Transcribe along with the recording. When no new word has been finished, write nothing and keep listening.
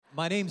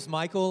My name's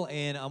Michael,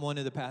 and I'm one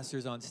of the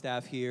pastors on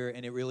staff here,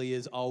 and it really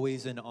is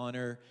always an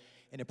honor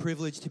and a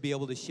privilege to be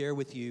able to share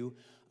with you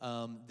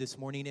this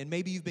morning. And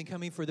maybe you've been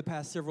coming for the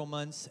past several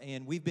months,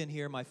 and we've been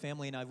here, my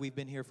family and I, we've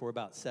been here for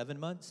about 7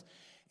 months.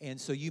 And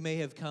so you may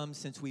have come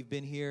since we've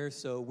been here,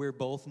 so we're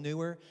both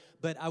newer.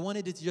 But I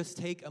wanted to just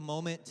take a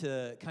moment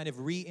to kind of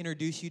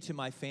reintroduce you to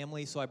my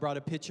family. So I brought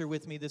a picture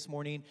with me this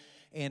morning,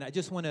 and I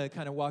just want to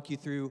kind of walk you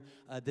through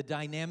the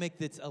dynamic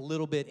that's a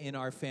little bit in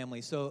our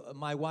family. So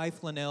my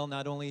wife, Linnell,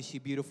 not only is she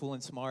beautiful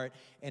and smart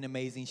and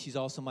amazing, she's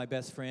also my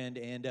best friend,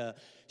 and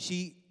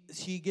she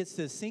gets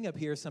to sing up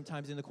here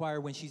sometimes in the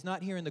choir when she's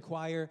not here in the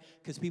choir,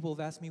 because people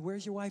have asked me,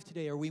 where's your wife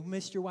today? Or we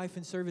missed your wife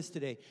in service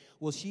today.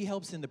 Well, she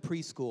helps in the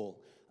preschool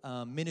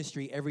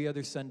ministry every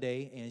other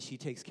Sunday, and she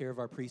takes care of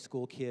our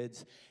preschool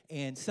kids.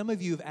 And some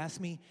of you have asked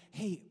me,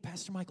 hey,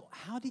 Pastor Michael,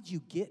 how did you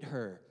get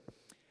her?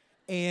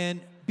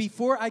 And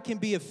before I can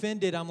be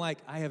offended, I'm like,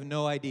 I have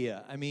no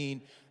idea. I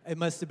mean, it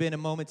must have been a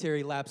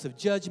momentary lapse of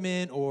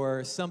judgment,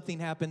 or something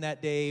happened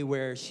that day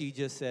where she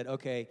just said,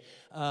 okay.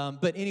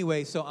 But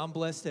anyway, so I'm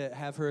blessed to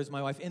have her as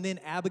my wife. And then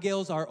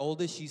Abigail's our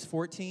oldest. She's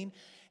 14.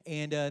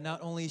 And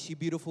not only is she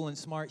beautiful and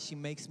smart, she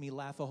makes me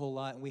laugh a whole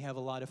lot, and we have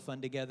a lot of fun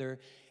together.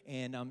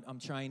 And I'm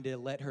trying to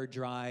let her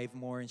drive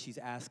more, and she's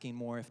asking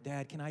more. If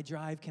Dad, can I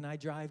drive? Can I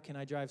drive? Can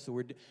I drive?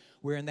 So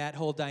we're in that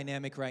whole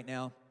dynamic right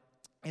now.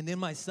 And then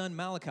my son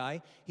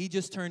Malachi, he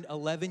just turned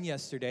 11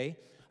 yesterday.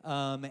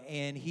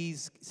 And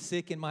he's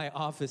sick in my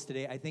office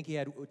today. I think he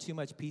had too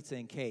much pizza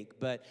and cake.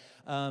 But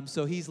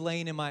so he's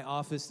laying in my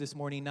office this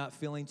morning, not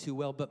feeling too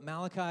well. But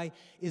Malachi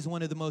is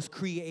one of the most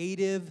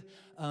creative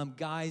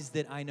guys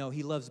that I know.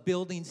 He loves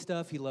building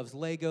stuff. He loves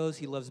Legos.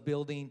 He loves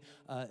building.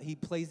 He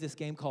plays this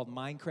game called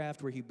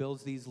Minecraft, where he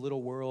builds these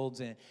little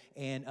worlds.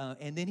 And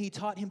then he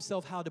taught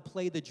himself how to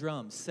play the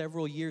drums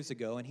several years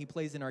ago. And he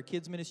plays in our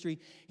kids ministry.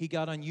 He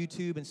got on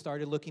YouTube and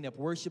started looking up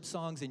worship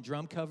songs and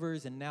drum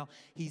covers. And now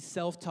he's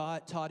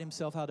taught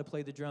himself how to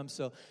play the drums.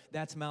 So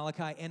that's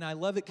Malachi. And I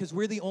love it because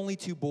we're the only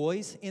two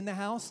boys in the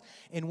house.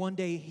 And one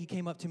day he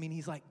came up to me and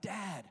he's like,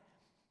 Dad,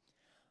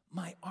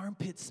 my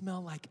armpits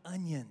smell like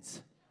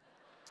onions.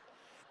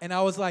 And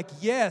I was like,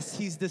 yes,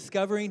 he's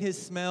discovering his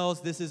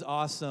smells. This is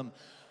awesome.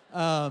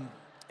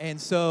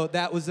 And so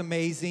that was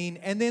amazing.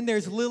 And then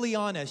there's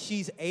Liliana.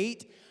 She's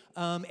 8.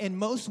 And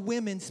most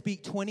women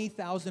speak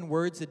 20,000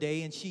 words a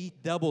day, and she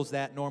doubles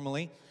that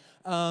normally.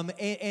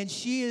 And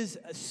she is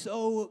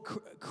so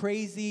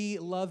crazy,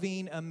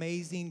 loving,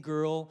 amazing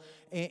girl.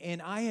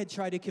 And I had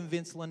tried to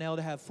convince Linnell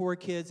to have 4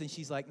 kids, and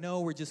she's like,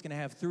 no, we're just going to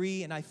have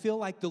 3. And I feel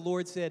like the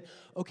Lord said,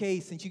 okay,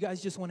 since you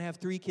guys just want to have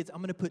 3 kids,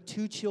 I'm going to put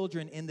 2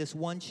 children in this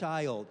one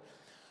child.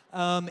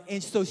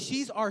 And so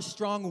she's our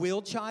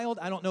strong-willed child.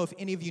 I don't know if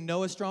any of you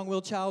know a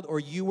strong-willed child, or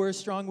you were a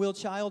strong-willed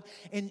child.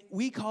 And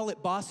we call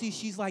it bossy.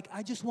 She's like,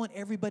 I just want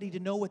everybody to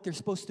know what they're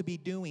supposed to be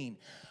doing.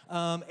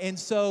 And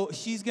so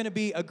she's going to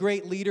be a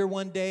great leader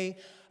one day.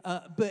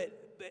 But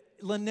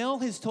Linnell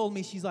has told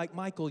me, she's like,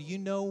 Michael, you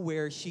know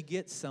where she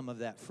gets some of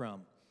that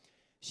from.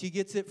 She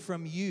gets it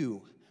from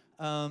you.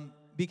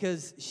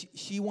 Because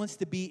she wants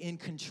to be in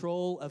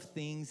control of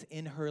things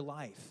in her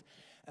life.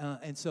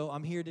 And so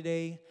I'm here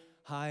today.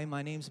 Hi,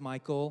 my name's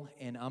Michael,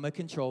 and I'm a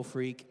control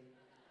freak.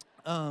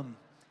 And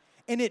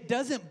it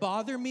doesn't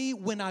bother me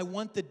when I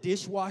want the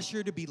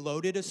dishwasher to be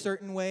loaded a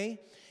certain way.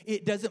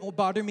 It doesn't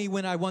bother me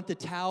when I want the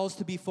towels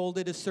to be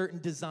folded a certain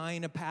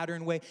design, a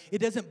pattern way. It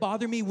doesn't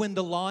bother me when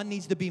the lawn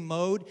needs to be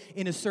mowed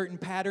in a certain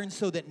pattern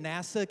so that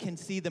NASA can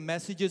see the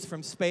messages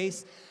from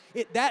space.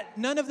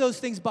 None of those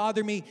things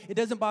bother me. It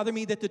doesn't bother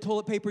me that the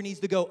toilet paper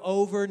needs to go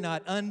over,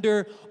 not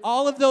under.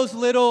 All of those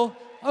little,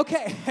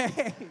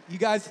 okay, you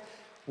guys,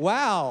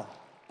 wow,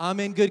 I'm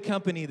in good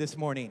company this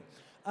morning.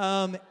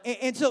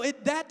 And so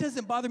that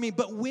doesn't bother me.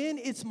 But when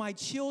it's my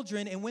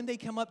children, and when they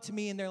come up to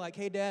me and they're like,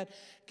 hey, Dad,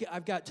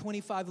 I've got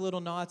 25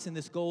 little knots in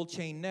this gold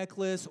chain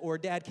necklace, or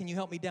Dad, can you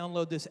help me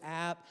download this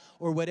app,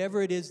 or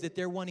whatever it is that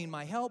they're wanting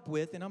my help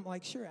with, and I'm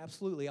like, sure,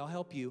 absolutely, I'll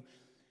help you.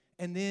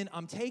 And then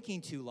I'm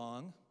taking too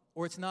long,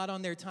 or it's not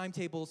on their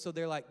timetable, so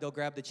they're like, they'll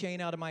grab the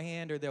chain out of my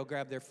hand, or they'll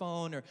grab their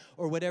phone,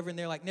 or whatever, and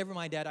they're like, never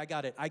mind, Dad, I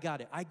got it, I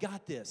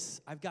got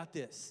this.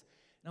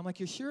 And I'm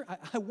like, you're sure?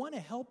 I want to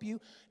help you.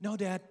 No,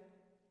 Dad.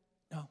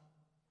 No.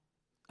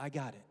 I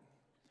got it.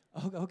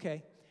 Oh,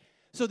 okay.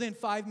 So then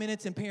 5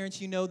 minutes, and parents,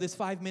 you know this,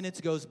 5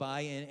 minutes goes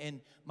by,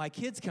 and my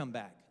kids come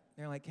back.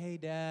 They're like, hey,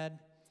 Dad,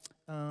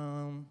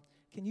 can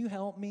you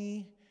help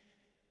me?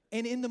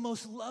 And in the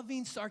most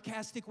loving,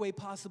 sarcastic way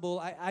possible,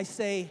 I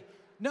say,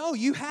 no,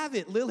 you have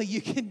it. Lily,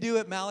 you can do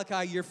it.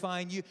 Malachi, you're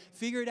fine. You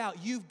figure it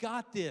out. You've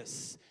got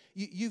this.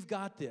 You've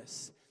got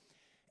this.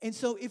 And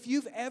so if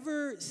you've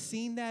ever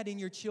seen that in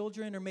your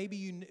children, or maybe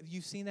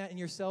you've seen that in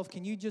yourself,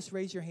 can you just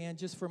raise your hand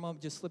just for a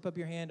moment? Just slip up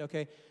your hand,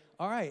 okay?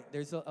 All right,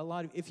 there's a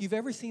lot of, if you've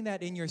ever seen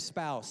that in your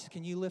spouse,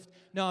 can you lift?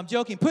 No, I'm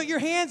joking. Put your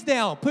hands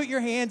down. Put your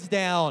hands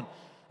down.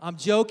 I'm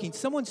joking.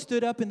 Someone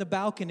stood up in the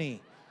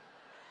balcony.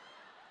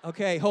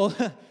 Okay, hold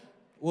on.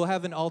 We'll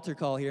have an altar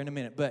call here in a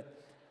minute.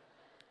 But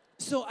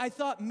So I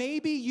thought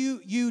maybe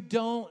you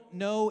don't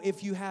know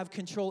if you have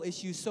control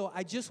issues. So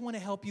I just want to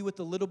help you with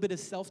a little bit of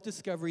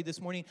self-discovery this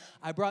morning.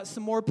 I brought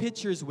some more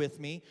pictures with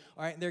me.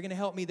 All right, and they're going to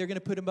help me. They're going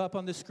to put them up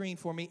on the screen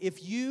for me.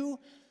 If you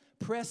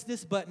press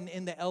this button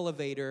in the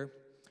elevator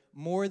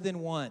more than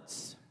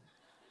once,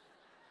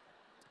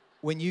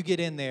 when you get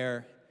in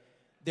there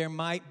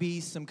might be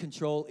some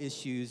control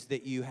issues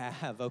that you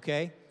have,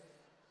 okay?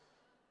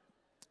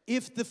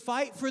 If the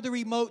fight for the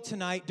remote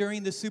tonight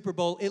during the Super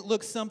Bowl, it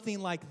looks something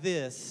like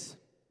this.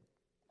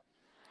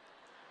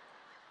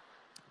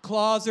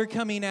 Claws are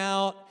coming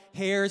out,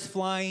 hair's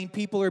flying,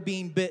 people are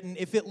being bitten.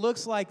 If it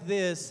looks like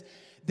this,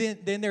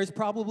 then there's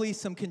probably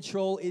some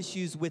control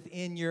issues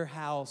within your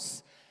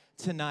house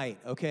tonight,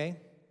 okay?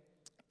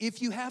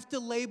 If you have to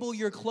label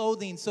your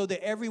clothing so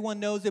that everyone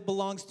knows it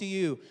belongs to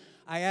you,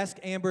 I asked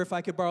Amber if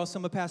I could borrow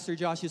some of Pastor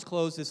Josh's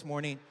clothes this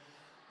morning.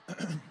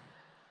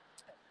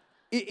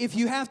 If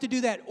you have to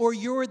do that, or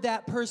you're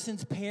that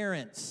person's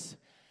parents,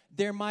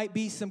 there might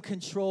be some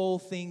control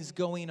things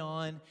going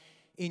on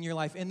in your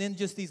life. And then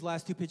just these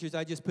last two pictures,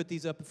 I just put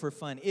these up for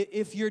fun.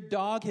 If your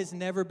dog has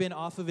never been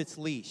off of its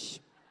leash,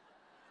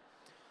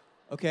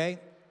 okay,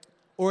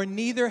 or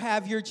neither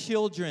have your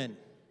children,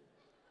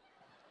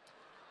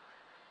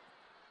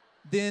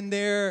 then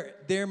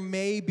there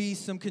may be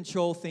some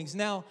control things.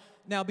 Now,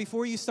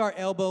 before you start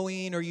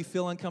elbowing or you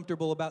feel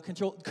uncomfortable about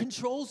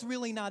control's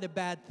really not a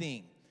bad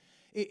thing.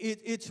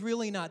 It's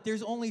really not.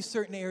 There's only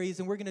certain areas,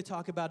 and we're going to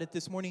talk about it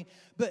this morning.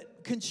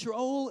 But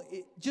control,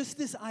 just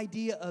this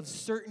idea of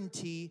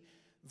certainty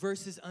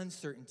versus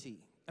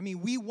uncertainty. I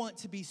mean, we want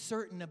to be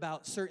certain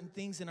about certain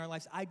things in our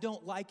lives. I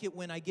don't like it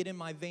when I get in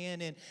my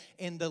van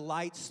and the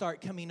lights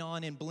start coming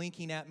on and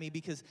blinking at me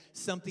because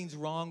something's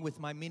wrong with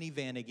my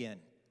minivan again.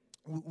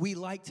 We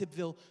like to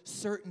feel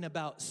certain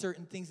about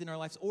certain things in our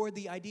lives, or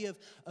the idea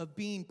of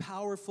being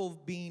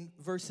powerful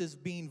versus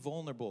being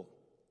vulnerable.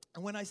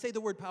 And when I say the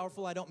word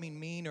powerful, I don't mean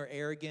mean or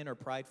arrogant or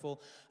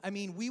prideful. I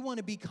mean, we want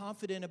to be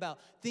confident about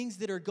things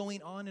that are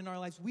going on in our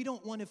lives. We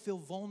don't want to feel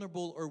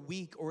vulnerable or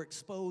weak or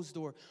exposed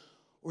or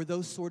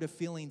those sort of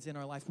feelings in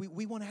our life.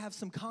 We want to have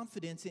some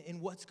confidence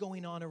in what's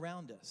going on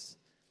around us.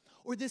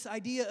 Or this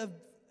idea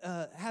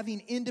of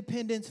having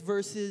independence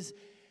versus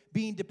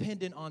being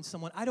dependent on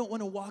someone. I don't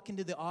want to walk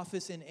into the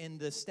office and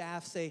the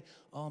staff say,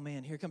 oh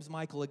man, here comes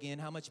Michael again.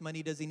 How much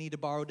money does he need to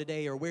borrow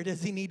today? Or where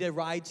does he need to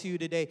ride to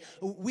today?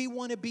 We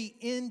want to be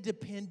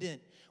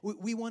independent.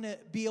 We want to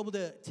be able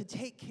to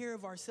take care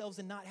of ourselves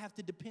and not have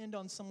to depend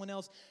on someone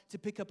else to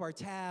pick up our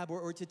tab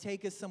or to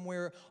take us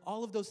somewhere.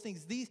 All of those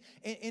things.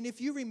 And if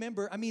you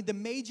remember, I mean, the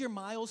major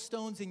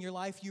milestones in your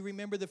life, you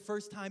remember the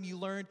first time you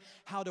learned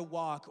how to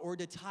walk or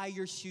to tie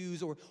your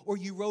shoes or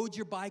you rode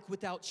your bike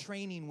without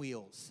training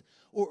wheels.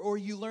 Or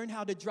you learned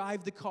how to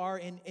drive the car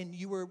and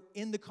you were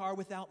in the car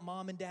without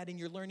mom and dad and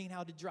you're learning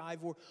how to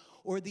drive.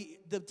 Or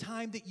the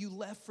time that you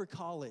left for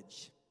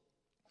college.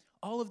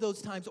 All of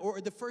those times.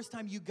 Or the first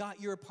time you got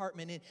your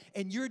apartment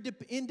and you're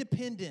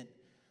independent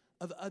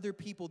of other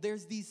people.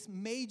 There's these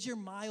major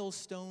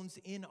milestones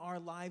in our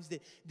lives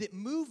that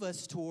move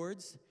us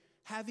towards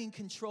having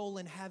control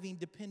and having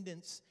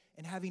dependence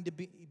and having to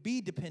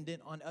be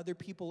dependent on other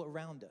people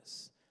around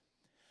us.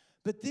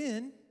 But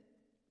then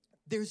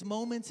there's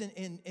moments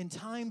and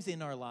times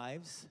in our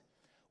lives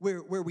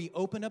where we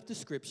open up the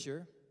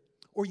scripture,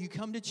 or you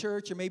come to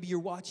church, or maybe you're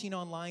watching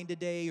online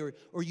today,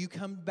 or you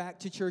come back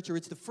to church, or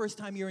it's the first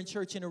time you're in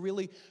church in a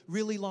really,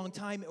 really long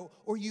time,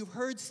 or you've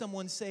heard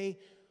someone say,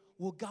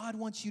 well, God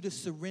wants you to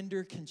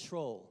surrender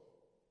control.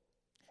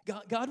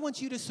 God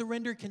wants you to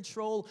surrender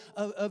control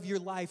of your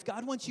life.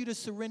 God wants you to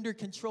surrender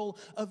control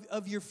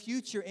of your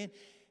future.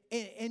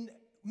 And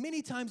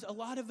many times, a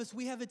lot of us,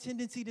 we have a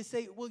tendency to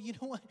say, well, you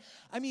know what?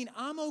 I mean,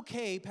 I'm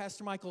okay,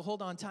 Pastor Michael,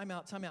 hold on, time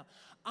out.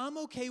 I'm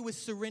okay with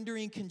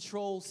surrendering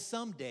control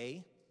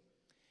someday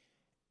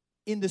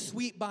in the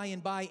sweet by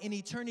and by in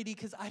eternity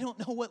because I don't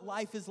know what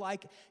life is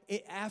like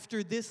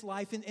after this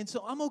life. And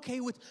so I'm okay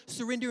with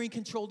surrendering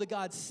control to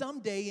God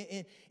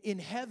someday in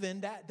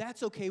heaven.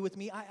 That's okay with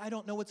me. I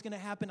don't know what's going to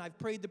happen. I've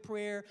prayed the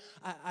prayer.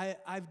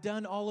 I've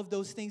done all of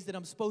those things that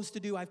I'm supposed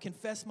to do. I've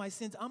confessed my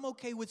sins. I'm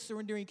okay with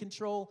surrendering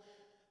control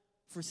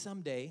for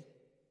someday.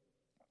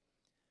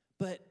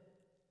 But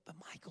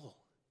Michael,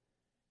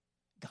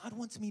 God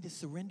wants me to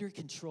surrender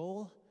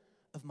control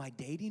of my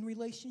dating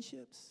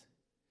relationships.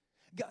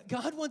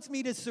 God wants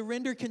me to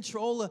surrender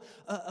control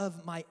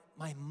of my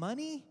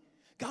money.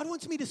 God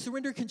wants me to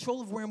surrender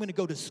control of where I'm going to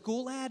go to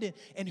school at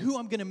and who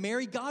I'm going to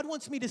marry. God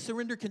wants me to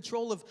surrender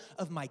control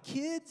of my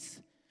kids.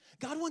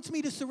 God wants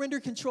me to surrender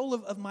control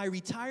of my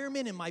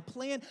retirement and my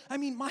plan. I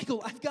mean,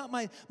 Michael, I've got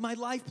my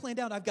life planned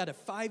out. I've got a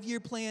 5-year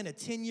plan, a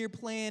 10-year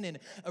plan, and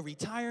a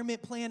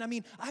retirement plan. I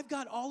mean, I've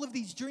got all of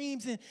these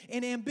dreams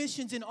and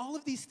ambitions and all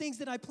of these things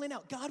that I plan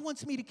out. God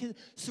wants me to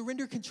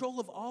surrender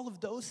control of all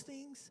of those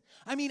things.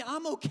 I mean,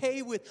 I'm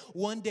okay with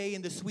one day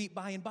in the sweet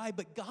by and by,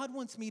 but God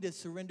wants me to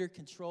surrender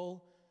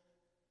control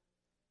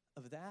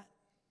of that.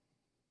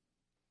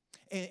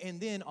 And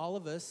then all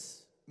of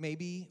us,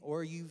 maybe,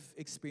 or you've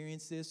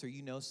experienced this, or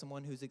you know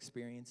someone who's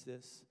experienced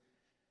this.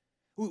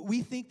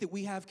 We think that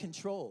we have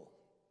control.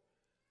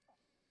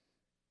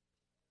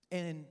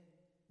 And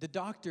the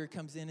doctor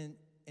comes in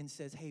and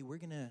says, hey, we're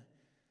gonna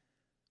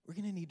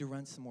need to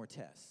run some more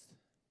tests.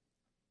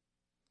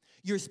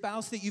 Your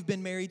spouse that you've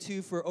been married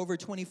to for over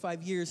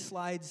 25 years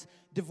slides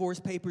divorce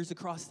papers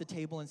across the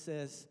table and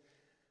says,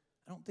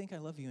 I don't think I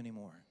love you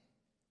anymore.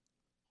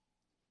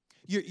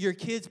 Your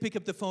kids pick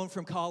up the phone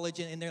from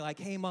college and they're like,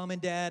 hey, mom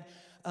and dad,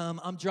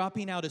 I'm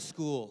dropping out of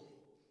school.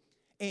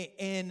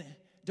 And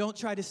don't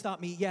try to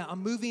stop me. Yeah,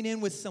 I'm moving in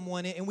with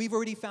someone and we've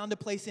already found a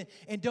place.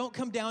 And don't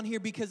come down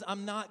here because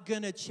I'm not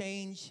going to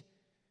change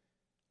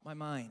my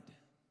mind.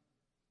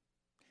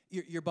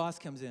 Your boss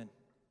comes in.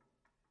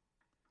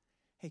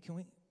 Hey, can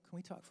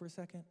we talk for a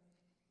second?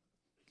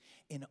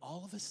 And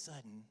all of a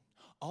sudden,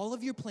 all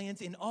of your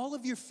plans and all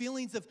of your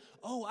feelings of,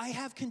 oh, I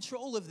have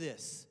control of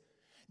this,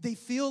 they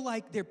feel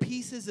like they're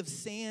pieces of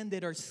sand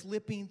that are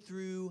slipping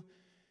through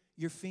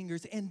your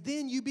fingers. And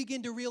then you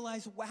begin to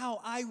realize,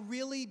 wow, I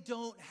really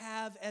don't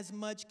have as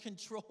much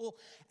control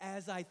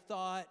as I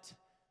thought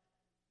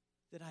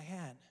that I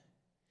had.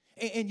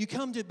 And you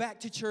come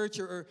back to church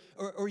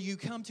or you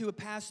come to a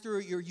pastor or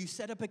you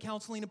set up a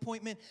counseling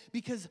appointment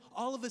because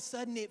all of a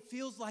sudden it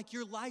feels like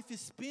your life is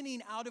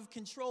spinning out of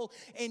control.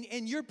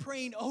 And you're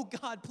praying, oh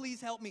God,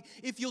 please help me.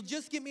 If you'll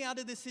just get me out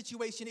of this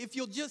situation, if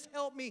you'll just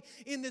help me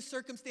in this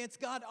circumstance,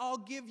 God, I'll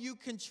give you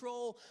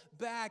control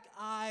back.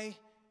 I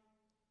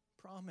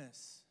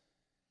promise.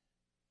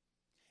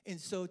 And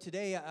so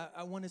today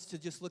I want us to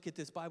just look at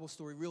this Bible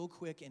story real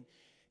quick. And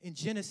in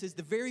Genesis,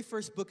 the very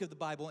first book of the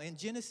Bible, and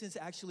Genesis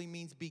actually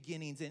means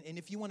beginnings. And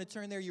if you want to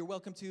turn there, you're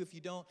welcome to. If you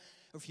don't,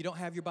 or if you don't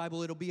have your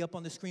Bible, it'll be up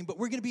on the screen. But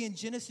we're going to be in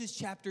Genesis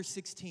chapter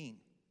 16.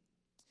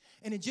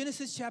 And in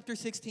Genesis chapter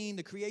 16,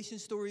 the creation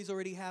story's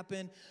already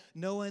happened.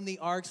 Noah and the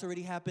ark's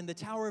already happened. The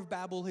Tower of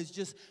Babel has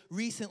just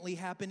recently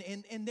happened.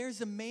 And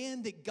there's a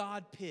man that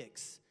God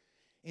picks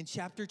in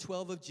chapter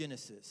 12 of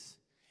Genesis.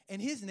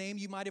 And his name,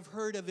 you might have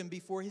heard of him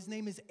before. His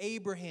name is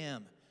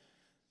Abraham.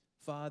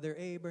 Father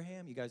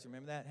Abraham. You guys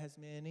remember that? Has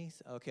many.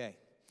 Okay.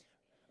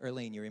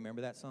 Erlene, you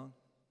remember that song?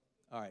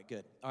 All right,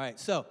 good. All right,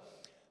 so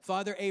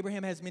Father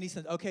Abraham has many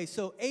sons. Okay,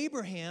 so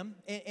Abraham,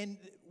 and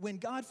when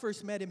God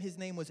first met him, his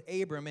name was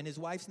Abram, and his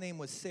wife's name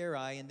was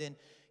Sarai, and then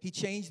he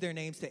changed their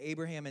names to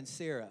Abraham and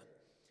Sarah.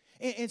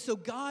 And so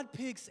God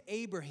picks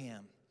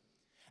Abraham.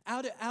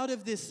 Out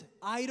of this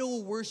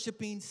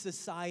idol-worshiping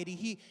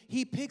society,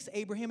 he picks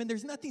Abraham, and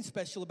there's nothing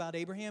special about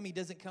Abraham. He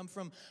doesn't come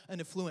from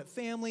an affluent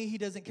family. He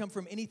doesn't come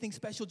from anything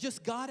special.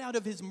 Just God, out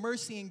of his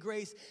mercy and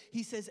grace,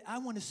 he says, I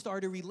want to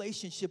start a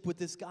relationship with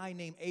this guy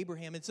named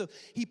Abraham. And so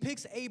he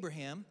picks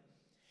Abraham,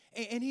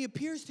 and he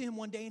appears to him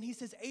one day, and he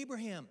says,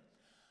 Abraham,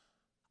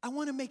 I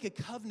want to make a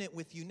covenant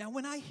with you. Now,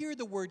 when I hear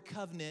the word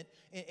covenant,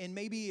 and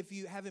maybe if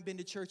you haven't been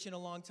to church in a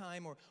long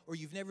time or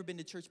you've never been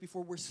to church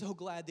before, we're so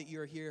glad that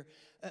you're here.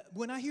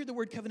 When I hear the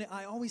word covenant,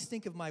 I always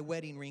think of my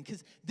wedding ring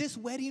because this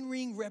wedding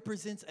ring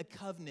represents a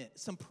covenant,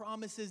 some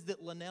promises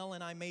that Linnell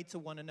and I made to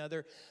one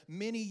another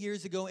many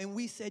years ago. And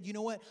we said, you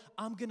know what?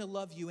 I'm going to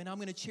love you and I'm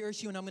going to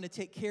cherish you and I'm going to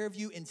take care of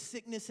you in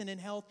sickness and in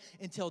health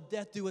until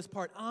death do us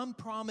part. I'm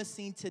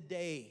promising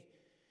today,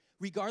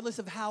 regardless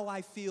of how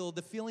I feel,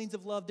 the feelings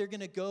of love, they're going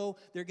to go.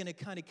 They're going to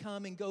kind of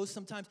come and go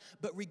sometimes.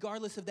 But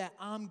regardless of that,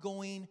 I'm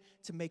going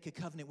to make a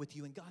covenant with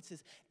you. And God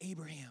says,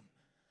 Abraham,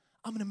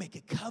 I'm going to make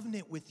a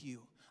covenant with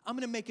you. I'm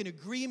going to make an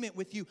agreement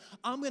with you.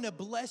 I'm going to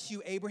bless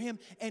you, Abraham.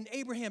 And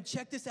Abraham,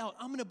 check this out.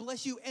 I'm going to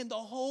bless you and the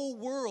whole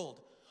world.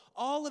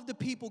 All of the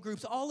people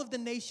groups, all of the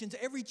nations,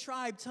 every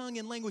tribe, tongue,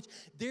 and language,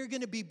 they're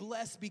going to be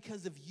blessed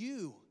because of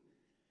you.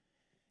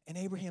 And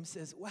Abraham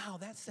says, wow,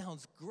 that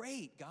sounds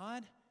great,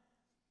 God.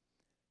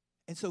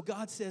 And so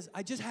God says,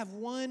 I just have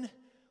one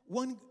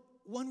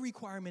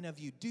requirement of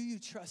you. Do you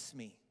trust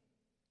me?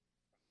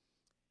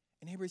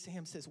 And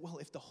Abraham says, well,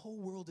 if the whole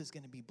world is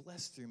going to be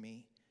blessed through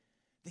me,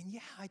 then yeah,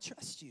 I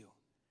trust you.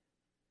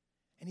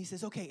 And he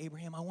says, okay,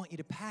 Abraham, I want you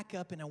to pack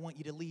up and I want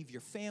you to leave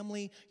your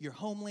family, your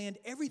homeland,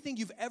 everything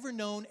you've ever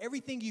known,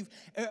 everything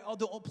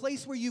the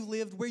place where you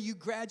lived, where you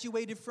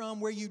graduated from,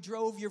 where you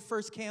drove your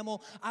first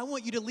camel. I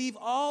want you to leave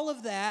all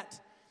of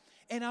that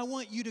and I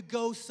want you to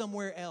go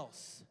somewhere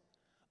else.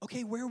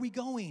 Okay, where are we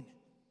going?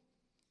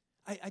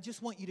 I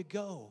just want you to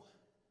go.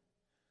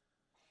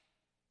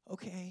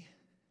 Okay.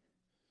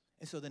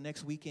 And so the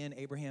next weekend,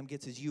 Abraham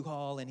gets his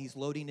U-Haul and he's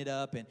loading it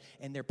up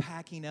and they're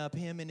packing up,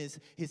 him and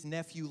his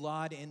nephew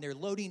Lot, and they're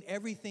loading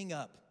everything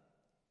up.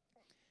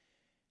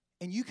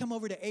 And you come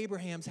over to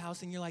Abraham's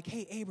house and you're like,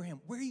 hey,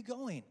 Abraham, where are you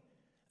going?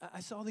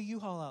 I saw the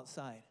U-Haul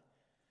outside.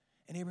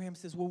 And Abraham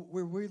says, well,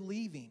 we're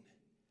leaving.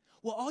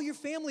 Well, all your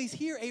family's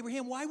here,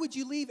 Abraham. Why would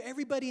you leave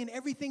everybody and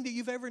everything that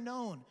you've ever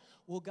known?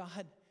 Well,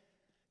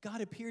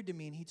 God appeared to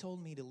me and he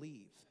told me to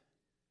leave.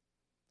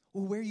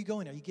 Well, where are you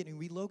going? Are you getting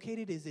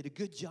relocated? Is it a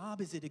good job?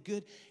 Is it a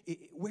good,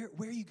 where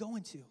are you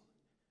going to?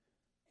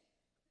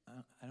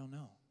 I don't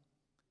know.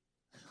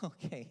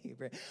 Okay,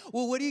 Abraham.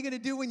 Well, what are you going to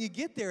do when you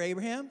get there,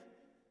 Abraham?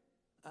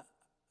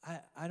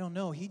 I don't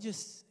know. He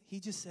just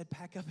said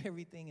pack up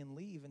everything and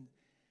leave, and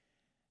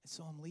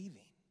so I'm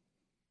leaving.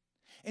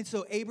 And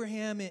so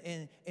Abraham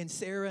and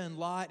Sarah and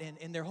Lot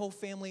and their whole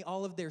family,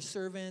 all of their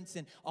servants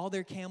and all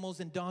their camels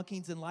and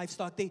donkeys and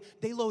livestock,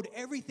 they load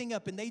everything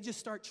up and they just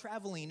start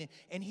traveling.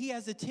 And he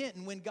has a tent.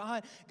 And when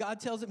God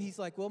tells him, he's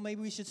like, well,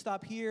 maybe we should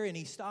stop here. And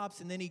he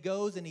stops and then he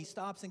goes and he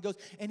stops and goes.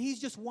 And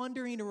he's just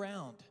wandering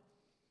around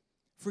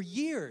for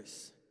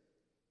years.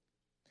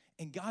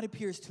 And God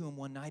appears to him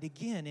one night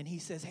again and he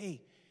says,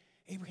 hey,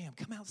 Abraham,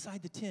 come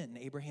outside the tent. And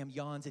Abraham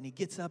yawns and he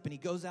gets up and he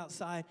goes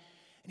outside.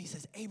 And he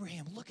says,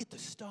 Abraham, look at the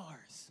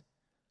stars.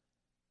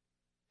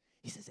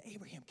 He says,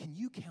 Abraham, can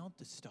you count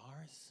the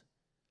stars?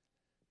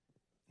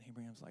 And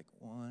Abraham's like,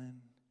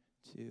 1,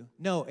 2.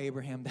 No,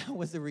 Abraham, that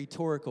was a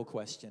rhetorical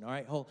question. All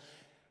right, hold.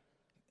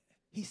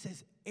 He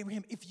says,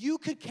 Abraham, if you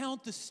could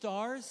count the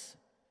stars,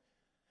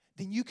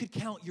 then you could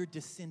count your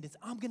descendants.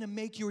 I'm going to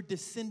make your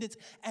descendants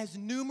as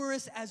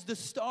numerous as the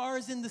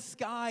stars in the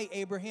sky,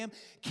 Abraham.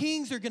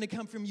 Kings are going to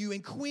come from you,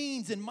 and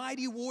queens and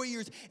mighty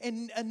warriors,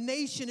 and a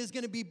nation is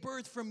going to be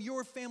birthed from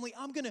your family.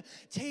 I'm going to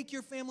take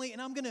your family,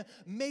 and I'm going to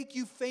make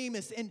you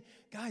famous. And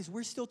guys,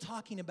 we're still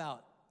talking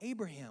about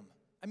Abraham.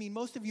 I mean,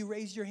 most of you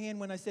raised your hand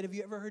when I said, have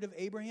you ever heard of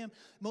Abraham?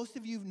 Most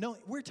of you know,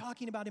 we're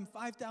talking about him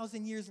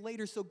 5,000 years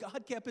later, so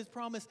God kept his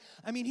promise.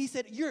 I mean, he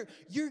said,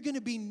 you're going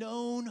to be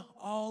known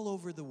all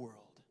over the world,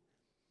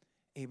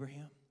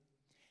 Abraham.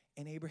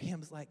 And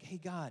Abraham's like, hey,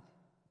 God,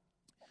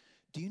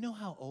 do you know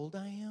how old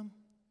I am?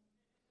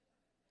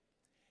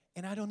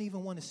 And I don't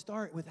even want to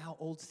start with how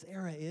old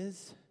Sarah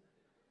is.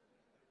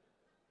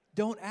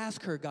 Don't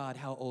ask her, God,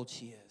 how old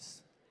she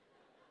is.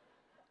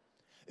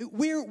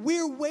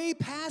 We're way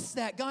past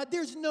that, God.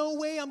 There's no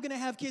way I'm going to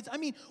have kids. I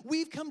mean,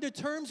 we've come to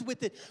terms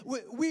with it.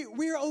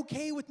 We're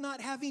okay with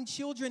not having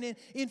children. And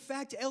in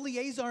fact,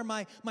 Eleazar,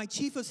 my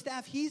chief of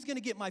staff, he's going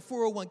to get my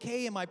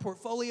 401k and my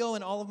portfolio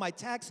and all of my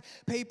tax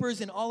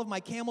papers and all of my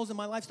camels and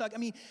my livestock. I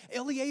mean,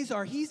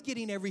 Eleazar, he's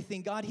getting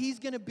everything, God. He's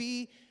going to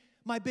be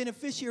my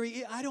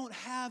beneficiary. I don't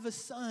have a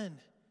son.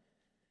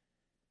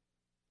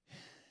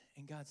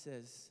 And God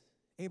says,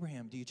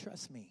 Abraham, do you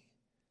trust me?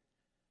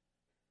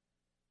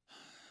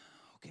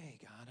 Okay,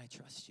 God, I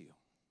trust you,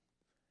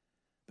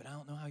 but I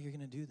don't know how you're going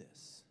to do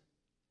this.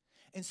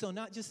 And so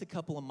not just a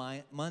couple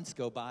of months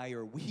go by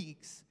or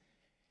weeks,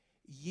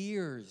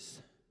 years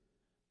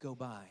go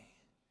by.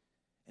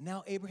 And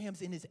now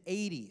Abraham's in his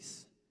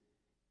 80s.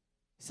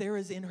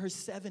 Sarah's in her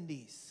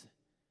 70s.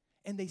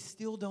 And they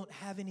still don't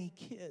have any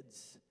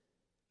kids.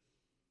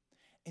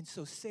 And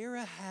so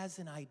Sarah has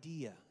an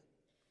idea.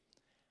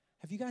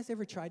 Have you guys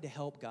ever tried to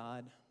help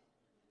God?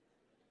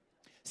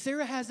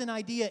 Sarah has an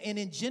idea, and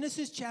in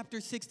Genesis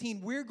chapter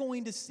 16, we're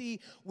going to see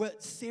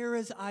what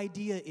Sarah's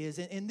idea is.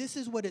 And this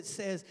is what it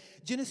says.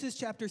 Genesis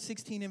chapter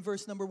 16 in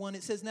verse number 1,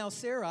 it says, now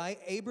Sarai,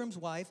 Abram's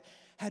wife,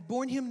 had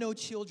borne him no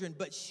children,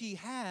 but she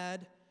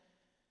had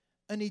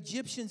an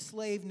Egyptian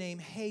slave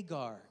named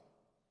Hagar.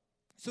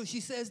 So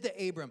she says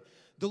to Abram,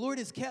 the Lord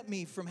has kept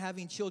me from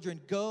having children.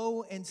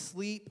 Go and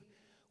sleep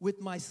with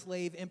my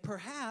slave, and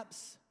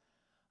perhaps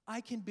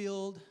I can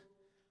build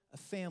a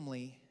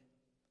family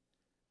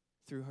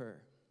through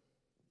her.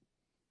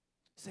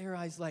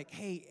 Sarai's like,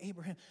 hey,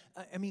 Abraham,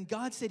 I mean,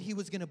 God said he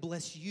was going to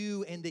bless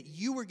you and that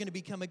you were going to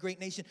become a great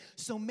nation.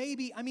 So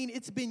maybe, I mean,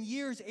 it's been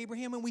years,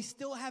 Abraham, and we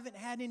still haven't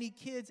had any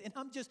kids, and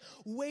I'm just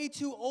way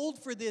too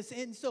old for this.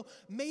 And so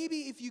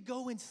maybe if you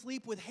go and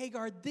sleep with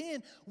Hagar,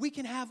 then we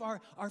can have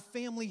our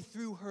family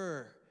through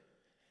her.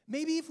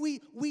 Maybe if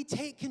we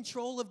take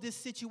control of this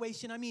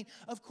situation, I mean,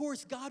 of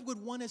course, God would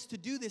want us to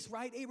do this,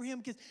 right,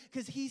 Abraham?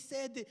 Because he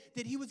said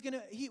that he was going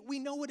to, we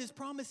know what his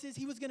promise is.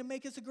 He was going to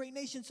make us a great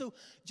nation. So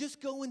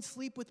just go and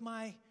sleep with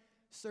my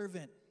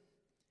servant,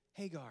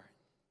 Hagar.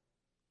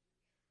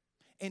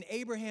 And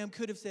Abraham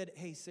could have said,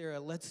 hey, Sarah,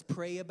 let's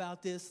pray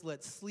about this.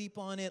 Let's sleep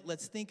on it.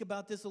 Let's think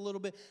about this a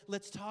little bit.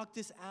 Let's talk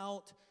this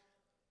out.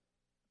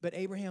 But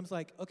Abraham's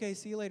like, okay,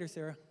 see you later,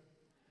 Sarah.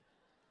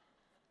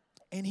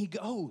 And he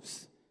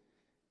goes.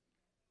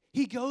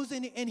 He goes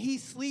and he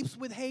sleeps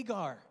with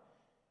Hagar,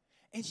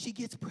 and she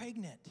gets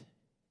pregnant.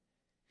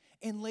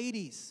 And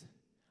ladies,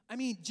 I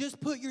mean,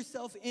 just put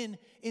yourself in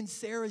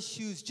Sarah's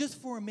shoes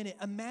just for a minute.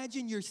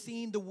 Imagine you're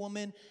seeing the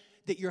woman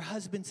that your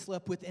husband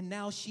slept with, and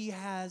now she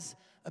has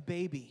a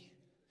baby.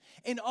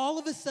 And all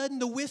of a sudden,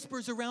 the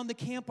whispers around the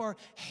camp are,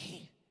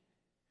 hey,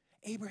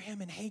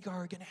 Abraham and Hagar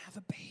are going to have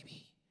a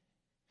baby.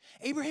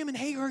 Abraham and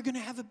Hagar are going to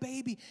have a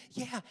baby.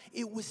 Yeah,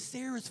 it was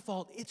Sarah's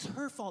fault. It's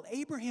her fault.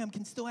 Abraham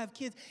can still have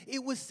kids.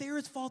 It was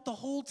Sarah's fault the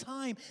whole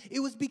time. It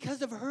was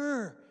because of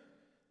her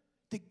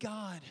that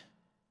God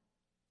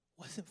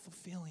wasn't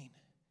fulfilling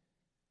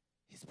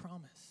his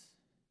promise.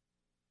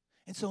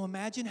 And so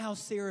imagine how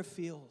Sarah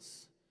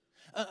feels.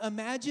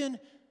 Imagine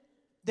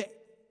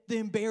the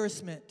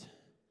embarrassment,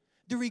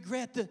 the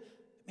regret,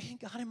 man,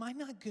 God, am I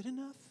not good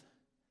enough?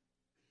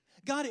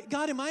 God,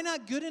 am I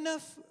not good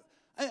enough?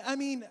 I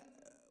mean,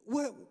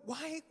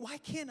 why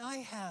can't I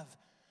have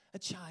a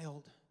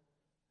child?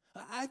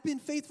 I've been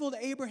faithful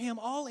to Abraham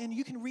and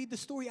you can read the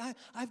story.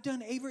 I've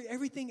done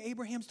everything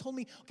Abraham's told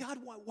me. God,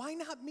 why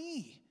not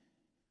me?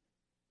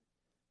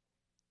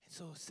 And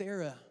so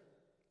Sarah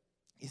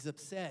is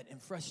upset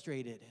and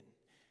frustrated,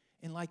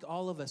 And like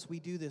all of us, we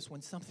do this.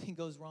 When something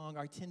goes wrong,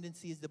 our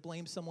tendency is to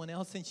blame someone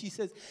else. And she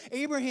says,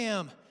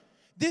 Abraham,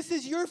 this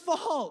is your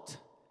fault.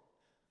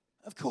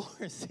 Of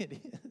course it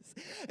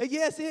is.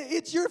 Yes,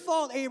 it's your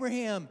fault,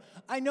 Abraham.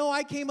 I know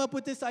I came up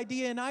with this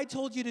idea and I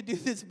told you to do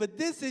this, but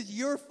this is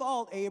your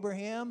fault,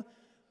 Abraham.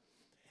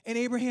 And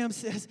Abraham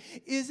says,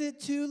 is it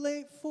too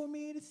late for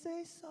me to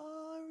say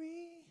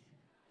sorry?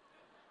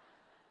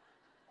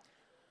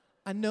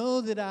 I know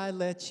that I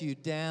let you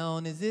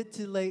down. Is it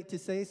too late to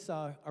say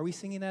sorry? Are we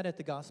singing that at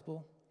the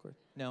gospel?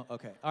 No?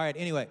 Okay. All right.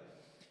 Anyway,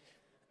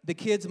 the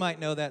kids might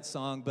know that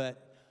song,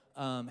 but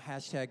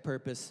hashtag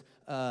purpose.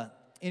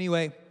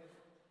 Anyway,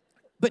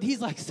 but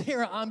he's like,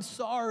 Sarah, I'm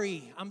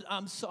sorry.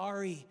 I'm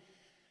sorry.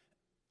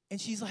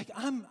 And she's like,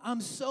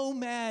 I'm so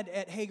mad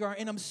at Hagar,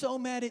 and I'm so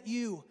mad at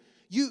you.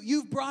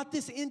 You've brought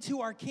this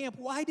into our camp.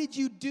 Why did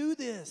you do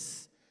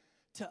this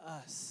to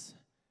us?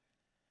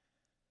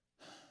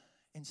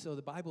 And so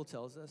the Bible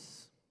tells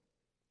us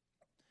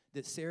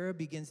that Sarah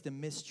begins to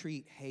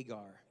mistreat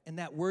Hagar. And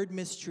that word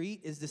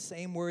mistreat is the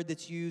same word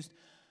that's used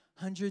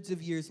hundreds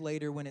of years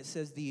later when it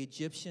says the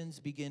Egyptians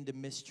begin to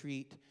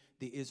mistreat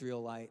the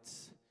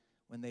Israelites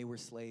when they were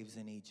slaves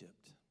in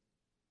Egypt.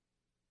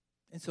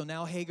 And so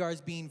now Hagar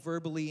is being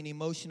verbally and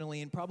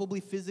emotionally and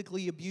probably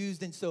physically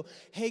abused. And so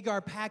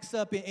Hagar packs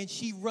up and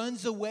she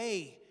runs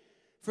away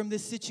from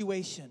this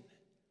situation.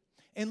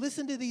 And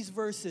listen to these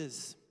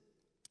verses.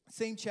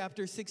 Same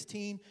chapter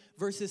 16,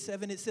 verses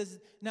 7, it says,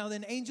 now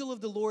an angel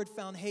of the Lord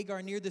found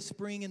Hagar near the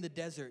spring in the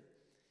desert.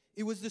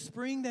 It was the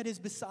spring that is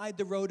beside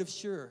the road of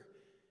Shur.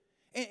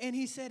 And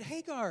he said,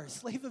 Hagar,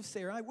 slave of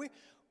Sarai,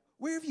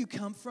 where have you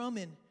come from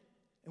and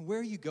where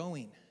are you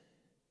going?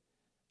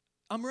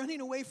 I'm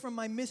running away from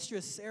my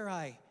mistress,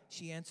 Sarai,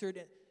 she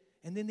answered.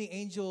 And then the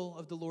angel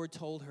of the Lord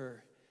told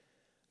her,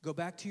 go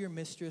back to your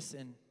mistress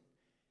and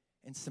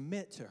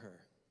submit to her.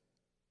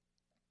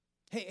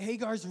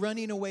 Hagar's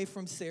running away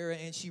from Sarah,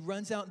 and she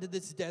runs out into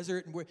this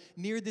desert, and we're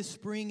near this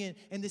spring,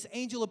 and this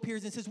angel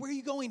appears and says, where are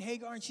you going,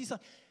 Hagar? And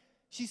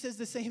she says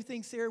the same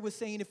thing Sarah was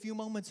saying a few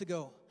moments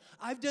ago.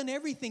 I've done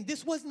everything.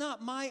 This was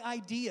not my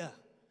idea.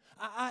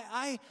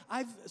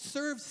 I've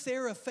served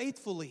Sarah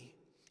faithfully.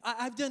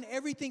 I've done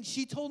everything.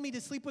 She told me to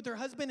sleep with her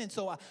husband, and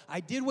so I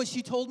did what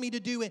she told me to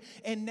do,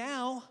 and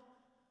now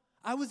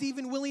I was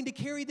even willing to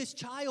carry this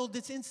child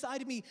that's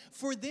inside of me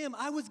for them.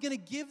 I was going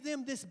to give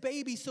them this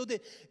baby so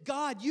that,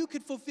 God, you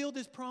could fulfill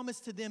this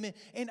promise to them.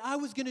 And I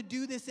was going to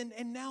do this, and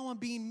now I'm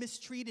being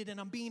mistreated and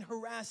I'm being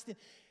harassed.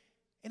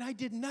 And I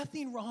did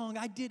nothing wrong.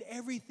 I did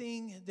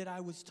everything that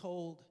I was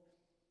told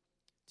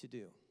to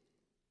do.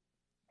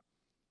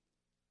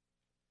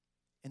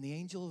 And the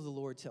angel of the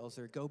Lord tells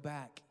her, go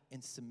back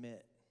and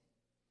submit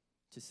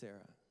to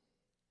Sarah.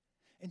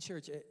 And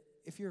church,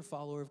 if you're a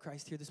follower of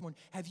Christ here this morning,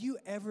 have you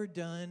ever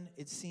done,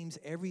 it seems,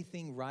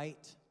 everything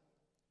right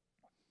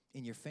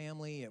in your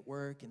family, at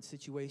work, in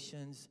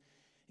situations,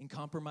 in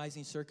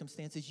compromising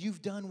circumstances?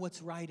 You've done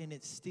what's right, and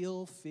it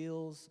still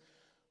feels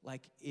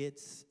like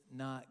it's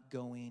not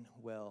going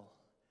well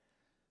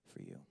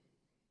for you.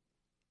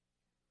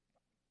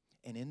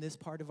 And in this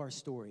part of our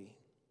story,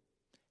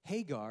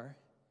 Hagar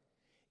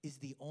is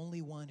the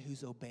only one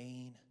who's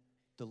obeying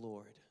the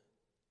Lord.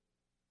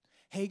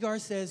 Hagar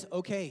says,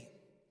 okay.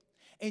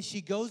 And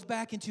she goes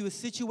back into a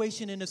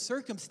situation and a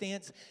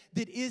circumstance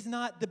that is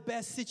not the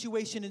best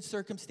situation and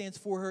circumstance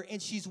for her.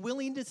 And she's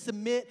willing to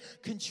submit,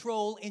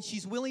 control, and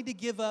she's willing to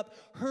give up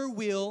her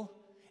will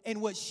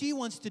and what she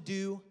wants to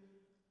do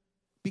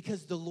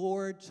because the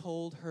Lord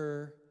told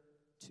her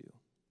to.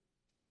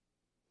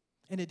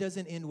 And it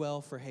doesn't end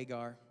well for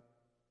Hagar.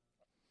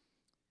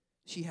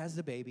 She has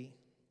the baby,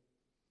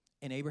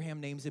 and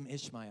Abraham names him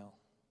Ishmael.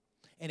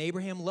 And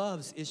Abraham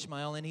loves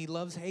Ishmael, and he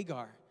loves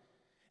Hagar.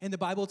 And the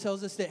Bible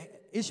tells us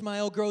that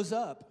Ishmael grows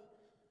up.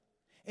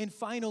 And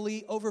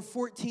finally, over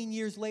 14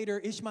 years later,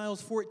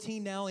 Ishmael's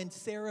 14 now, and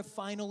Sarah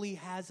finally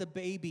has a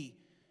baby.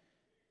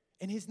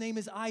 And his name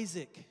is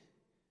Isaac.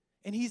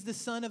 And he's the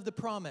son of the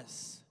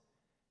promise.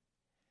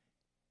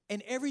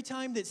 And every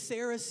time that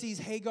Sarah sees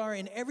Hagar,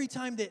 and every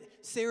time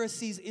that Sarah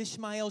sees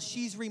Ishmael,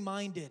 she's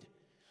reminded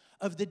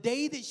of the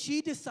day that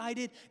she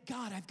decided,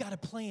 God, I've got a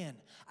plan.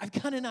 I've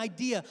got an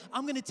idea.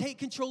 I'm going to take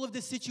control of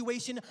this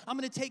situation. I'm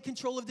going to take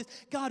control of this.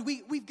 God,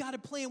 we've got a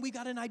plan. We've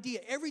got an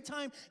idea. Every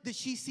time that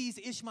she sees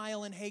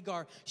Ishmael and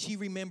Hagar, she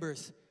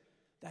remembers,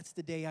 that's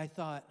the day I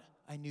thought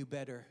I knew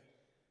better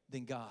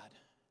than God.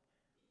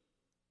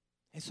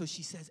 And so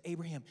she says,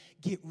 Abraham,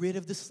 get rid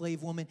of the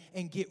slave woman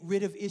and get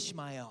rid of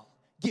Ishmael.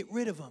 Get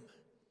rid of him.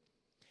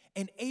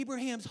 And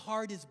Abraham's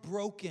heart is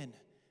broken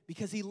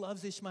because he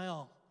loves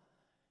Ishmael.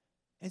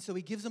 And so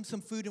he gives them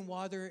some food and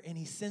water, and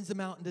he sends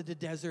them out into the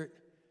desert.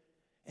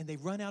 And they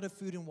run out of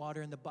food and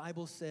water, and the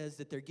Bible says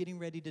that they're getting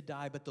ready to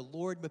die. But the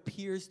Lord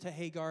appears to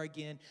Hagar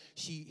again.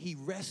 He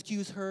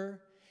rescues her.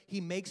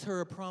 He makes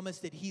her a promise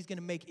that he's going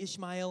to make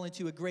Ishmael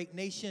into a great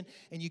nation.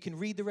 And you can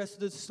read the rest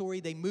of the story.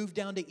 They move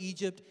down to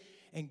Egypt,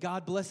 and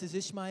God blesses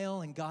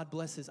Ishmael, and God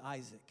blesses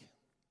Isaac.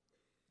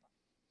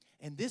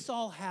 And this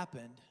all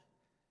happened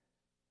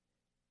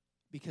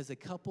because a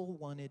couple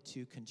wanted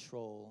to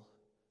control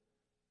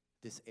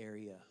this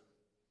area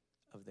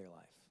of their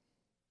life.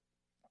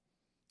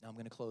 Now I'm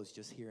going to close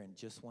just here in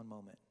just one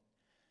moment.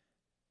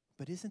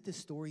 But isn't this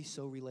story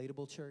so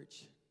relatable,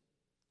 church?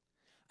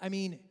 I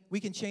mean, we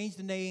can change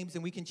the names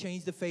and we can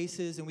change the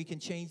faces and we can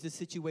change the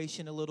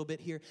situation a little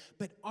bit here.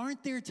 But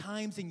aren't there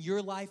times in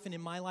your life and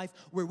in my life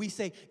where we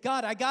say,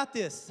 God, I got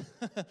this.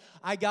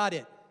 I got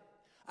it.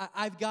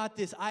 I've got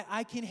this.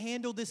 I can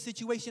handle this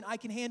situation. I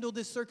can handle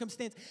this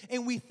circumstance.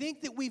 And we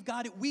think that we've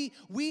got it.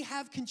 We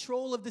have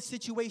control of the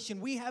situation.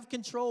 We have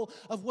control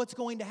of what's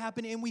going to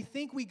happen. And we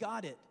think we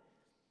got it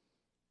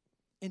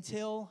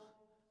until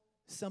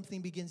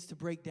something begins to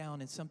break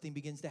down and something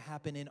begins to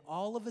happen. And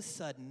all of a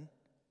sudden,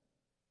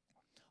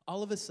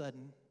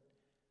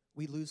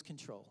 we lose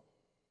control.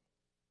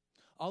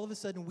 All of a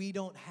sudden, we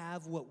don't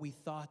have what we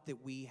thought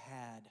that we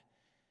had.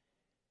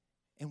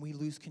 And we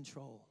lose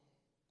control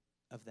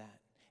of that.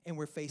 And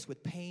we're faced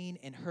with pain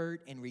and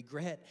hurt and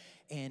regret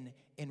and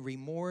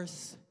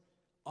remorse,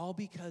 all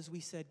because we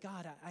said,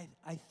 God,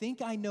 I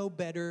think I know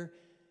better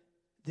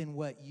than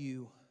what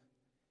you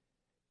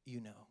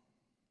know.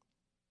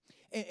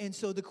 And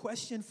so the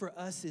question for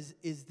us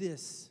is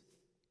this: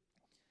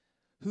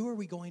 who are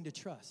we going to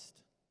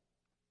trust?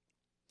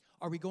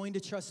 Are we going to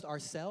trust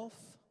ourselves,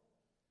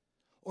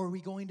 or are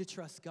we going to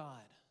trust God?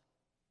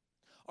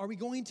 Are we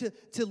going to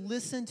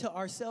listen to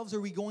ourselves, or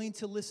are we going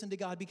to listen to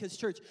God? Because,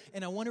 church,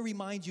 and I want to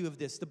remind you of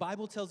this, the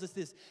Bible tells us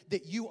this,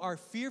 that you are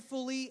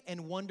fearfully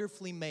and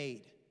wonderfully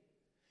made.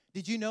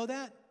 Did you know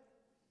that?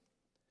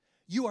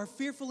 You are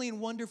fearfully and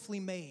wonderfully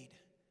made.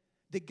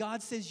 That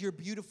God says you're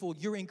beautiful,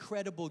 you're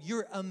incredible,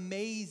 you're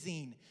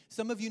amazing.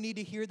 Some of you need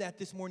to hear that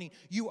this morning.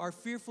 You are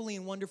fearfully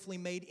and wonderfully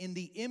made in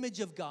the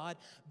image of God,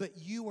 but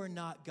you are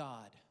not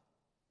God.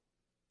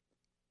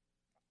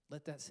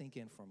 Let that sink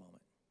in for a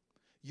moment.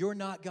 You're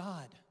not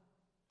God.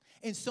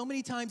 And so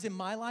many times in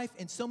my life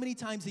and so many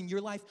times in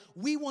your life,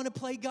 we want to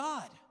play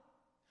God.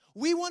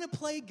 We want to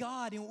play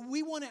God, and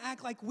we want to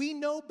act like we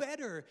know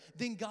better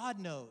than God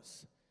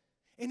knows.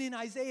 And in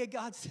Isaiah,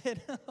 God said,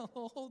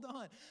 hold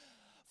on.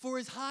 For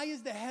as high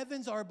as the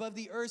heavens are above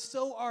the earth,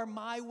 so are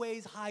my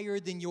ways higher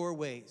than your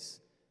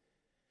ways.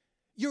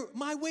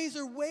 My ways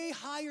are way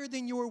higher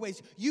than your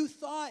ways. You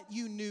thought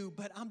you knew,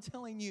 but I'm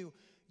telling you,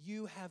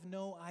 you have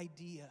no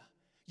idea.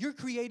 You're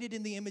created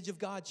in the image of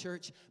God,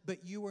 church,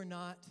 but you are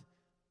not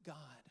God.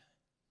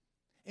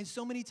 And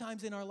so many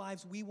times in our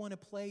lives, we want to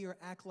play or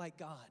act like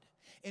God.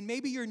 And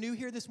maybe you're new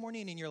here this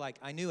morning and you're like,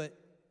 I knew it.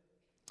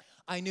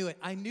 I knew it.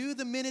 I knew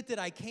the minute that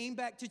I came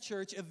back to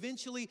church,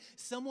 eventually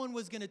someone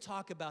was going to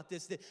talk about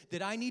this,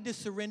 that I need to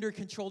surrender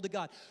control to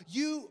God.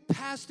 You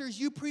pastors,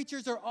 you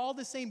preachers are all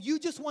the same. You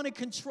just want to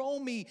control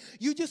me.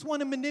 You just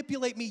want to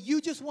manipulate me. You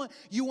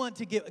want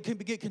to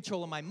get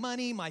control of my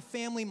money, my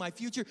family, my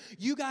future.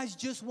 You guys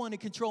just want to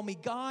control me.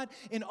 God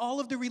and all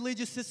of the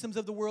religious systems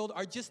of the world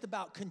are just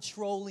about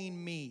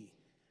controlling me.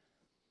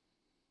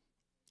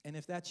 And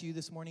if that's you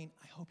this morning,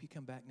 I hope you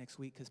come back next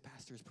week because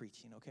pastor's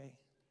preaching, okay?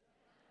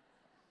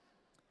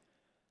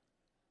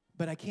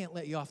 But I can't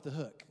let you off the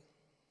hook.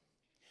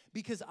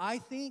 Because I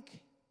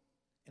think,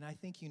 and I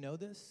think you know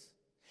this,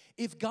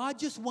 if God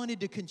just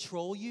wanted to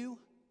control you,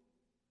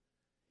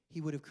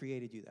 He would have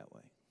created you that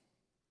way.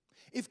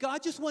 If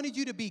God just wanted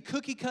you to be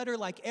cookie cutter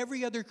like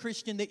every other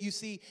Christian that you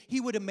see,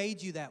 He would have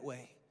made you that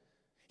way.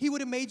 He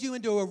would have made you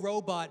into a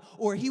robot,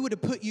 or He would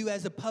have put you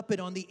as a puppet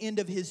on the end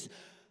of His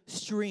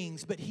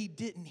strings, but He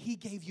didn't. He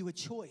gave you a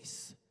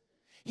choice.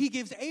 He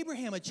gives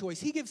Abraham a choice.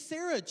 He gives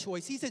Sarah a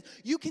choice. He says,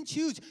 you can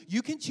choose.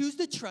 You can choose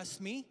to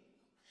trust me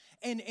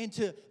and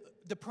to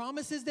the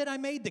promises that I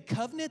made, the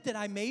covenant that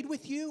I made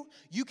with you.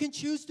 You can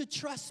choose to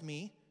trust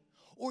me,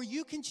 or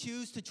you can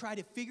choose to try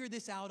to figure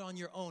this out on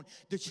your own.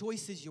 The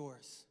choice is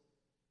yours.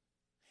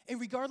 And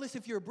regardless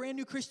if you're a brand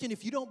new Christian,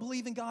 if you don't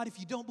believe in God, if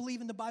you don't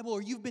believe in the Bible,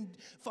 or you've been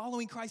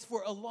following Christ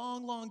for a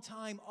long, long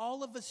time,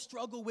 all of us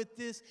struggle with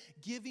this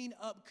giving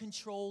up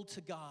control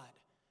to God.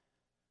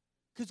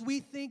 Because we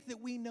think that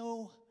we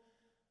know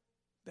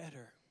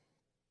better.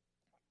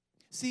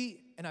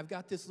 See, and I've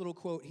got this little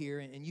quote here,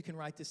 and you can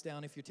write this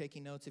down if you're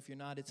taking notes. If you're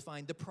not, it's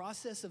fine. The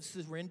process of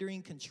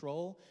surrendering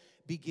control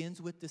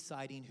begins with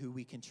deciding who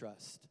we can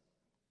trust.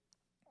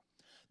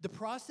 The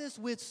process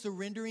with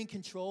surrendering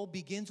control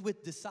begins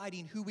with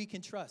deciding who we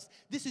can trust.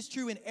 This is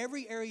true in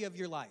every area of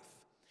your life.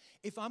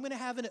 If I'm going to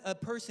have a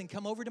person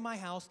come over to my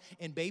house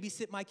and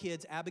babysit my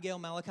kids, Abigail,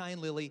 Malachi, and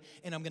Lily,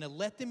 and I'm going to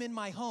let them in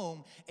my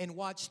home and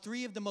watch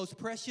three of the most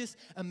precious,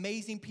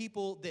 amazing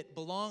people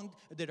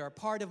that are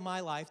part of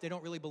my life. They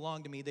don't really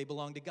belong to me, they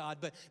belong to God,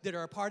 but that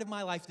are a part of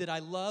my life that I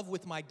love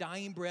with my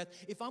dying breath.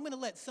 If I'm going to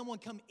let someone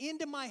come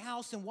into my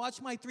house and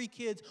watch my three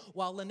kids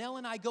while Linnell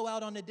and I go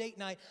out on a date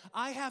night,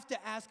 I have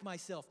to ask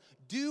myself,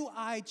 do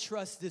I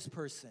trust this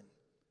person?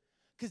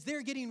 Because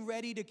they're getting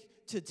ready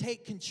to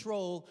take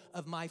control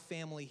of my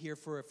family here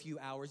for a few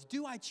hours.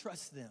 Do I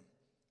trust them?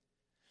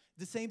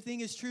 The same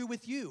thing is true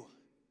with you.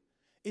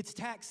 It's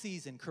tax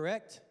season,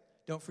 correct?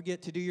 Don't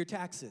forget to do your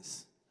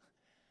taxes,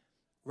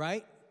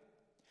 right?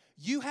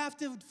 You have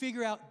to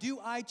figure out, do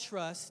I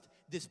trust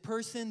this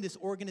person, this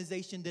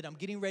organization that I'm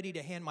getting ready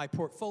to hand my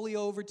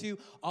portfolio over to,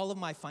 all of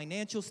my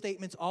financial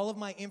statements, all of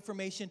my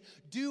information.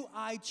 Do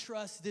I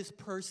trust this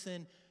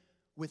person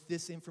with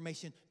this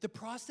information? The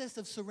process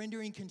of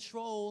surrendering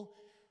control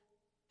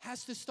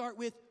has to start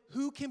with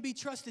who can be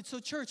trusted. So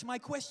church, my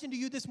question to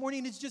you this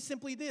morning is just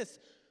simply this.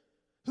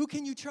 Who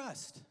can you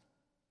trust?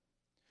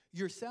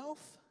 Yourself?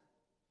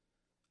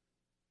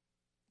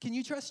 Can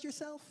you trust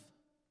yourself?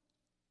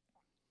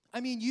 I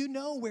mean, you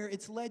know where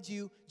it's led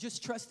you,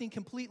 just trusting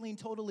completely and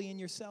totally in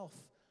yourself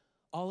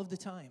all of the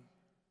time.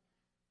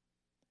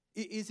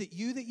 Is it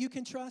you that you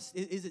can trust?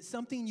 Is it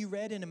something you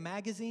read in a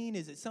magazine?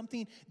 Is it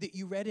something that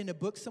you read in a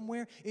book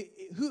somewhere?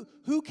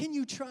 Who can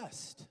you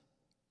trust?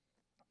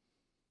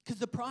 Because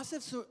the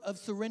process of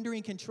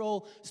surrendering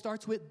control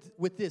starts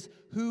with this.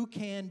 Who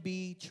can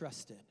be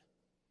trusted?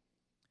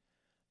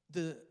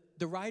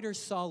 The writer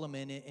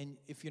Solomon, and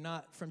if you're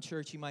not from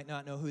church, you might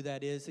not know who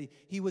that is.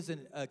 He was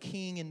a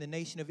king in the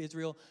nation of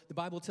Israel. The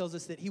Bible tells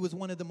us that he was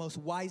one of the most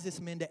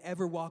wisest men to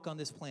ever walk on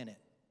this planet.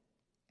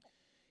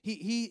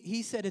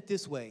 He said it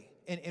this way,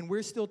 and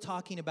we're still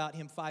talking about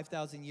him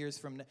 5,000 years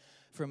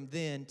from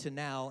then to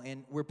now,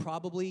 and we're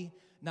probably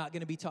not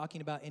going to be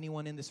talking about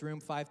anyone in this room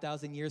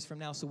 5,000 years from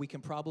now, so we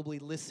can probably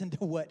listen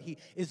to what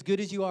as good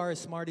as you are, as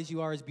smart as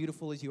you are, as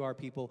beautiful as you are,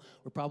 people,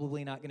 we're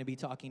probably not going to be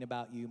talking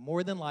about you.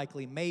 More than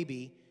likely,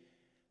 maybe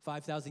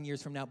 5,000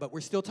 years from now, but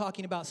we're still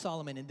talking about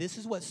Solomon, and this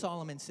is what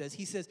Solomon says.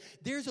 He says,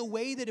 there's a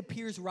way that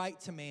appears right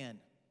to man,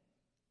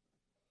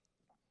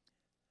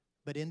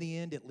 but in the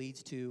end, it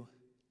leads to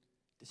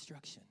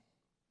destruction.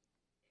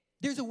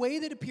 There's a way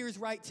that appears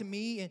right to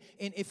me,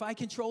 and if I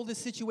control this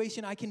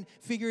situation, I can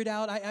figure it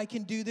out, I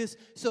can do this.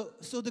 So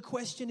the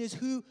question is,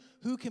 who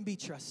can be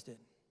trusted?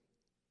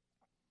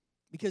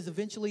 Because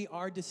eventually,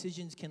 our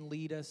decisions can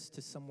lead us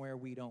to somewhere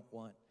we don't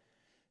want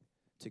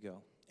to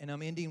go. And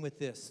I'm ending with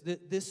this.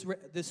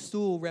 This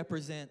stool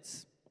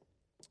represents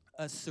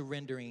us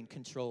surrendering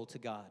control to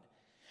God.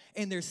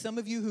 And there's some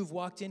of you who've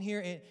walked in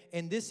here,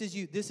 and this is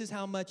you. This is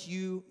how much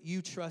you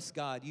trust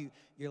God.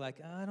 You're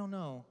like, I don't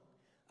know.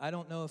 I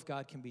don't know if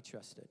God can be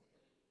trusted.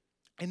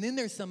 And then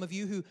there's some of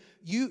you who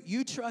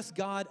you trust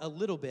God a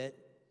little bit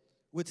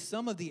with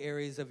some of the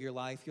areas of your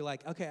life. You're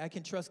like, okay, I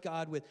can trust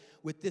God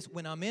with this.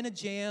 When I'm in a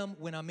jam,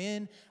 when I'm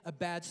in a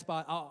bad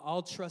spot,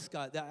 I'll trust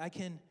God that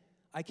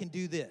I can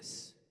do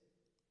this.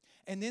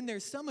 And then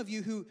there's some of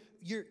you who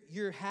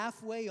you're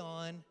halfway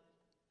on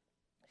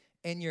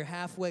and you're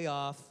halfway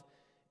off.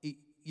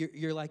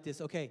 You're like this,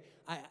 okay,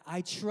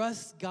 I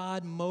trust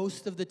God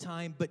most of the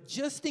time, but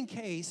just in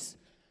case,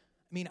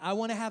 I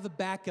want to have a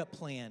backup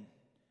plan.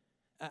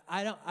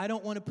 I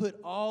don't want to put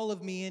all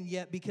of me in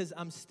yet because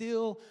I'm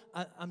still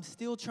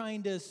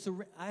trying to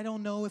I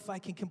don't know if I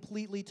can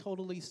completely,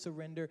 totally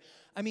surrender.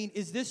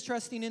 Is this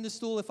trusting in the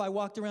stool if I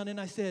walked around and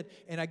I said,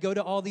 and I go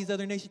to all these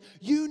other nations,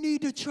 you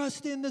need to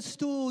trust in the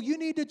stool. You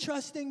need to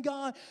trust in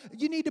God.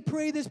 You need to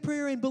pray this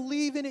prayer and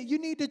believe in it. You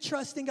need to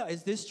trust in God.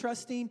 Is this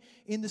trusting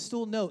in the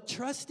stool? No,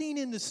 trusting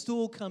in the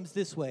stool comes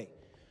this way.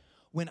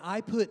 When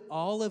I put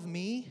all of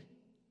me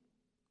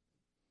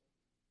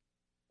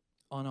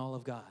on all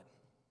of God.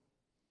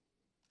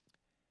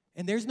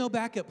 And there's no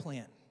backup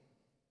plan.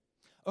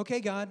 Okay,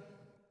 God,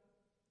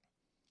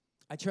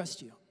 I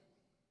trust you.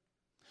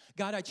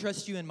 God, I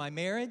trust you in my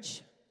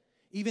marriage,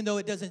 even though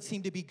it doesn't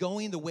seem to be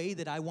going the way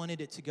that I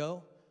wanted it to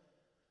go.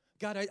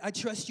 God, I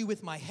trust you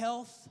with my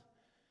health,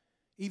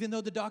 even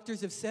though the doctors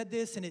have said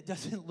this and it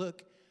doesn't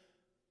look.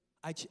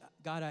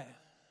 God,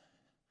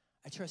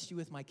 I trust you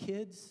with my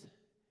kids.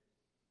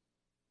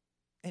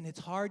 And it's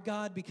hard,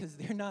 God, because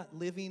they're not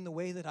living the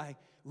way that I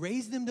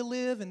raised them to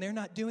live, and they're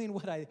not doing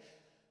what I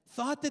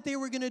thought that they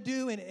were going to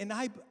do, and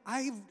I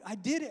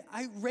did it.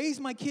 I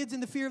raised my kids in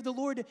the fear of the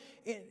Lord,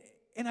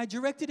 and I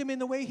directed them in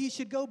the way he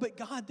should go. But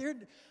God,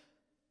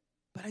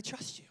 but I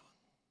trust you.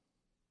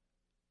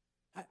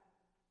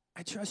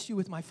 I trust you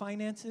with my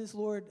finances,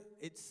 Lord.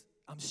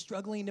 I'm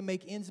struggling to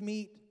make ends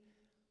meet.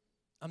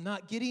 I'm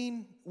not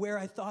getting where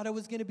I thought I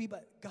was going to be,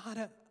 but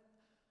God,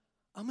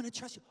 I'm going to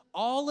trust you.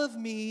 All of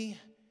me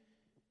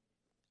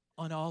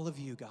on all of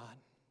you, God.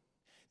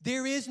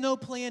 There is no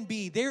plan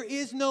B. There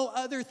is no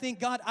other thing.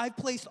 God, I've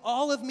placed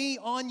all of me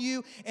on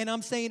you, and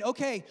I'm saying,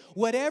 okay,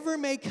 whatever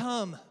may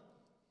come,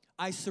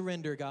 I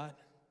surrender, God.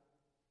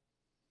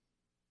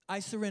 I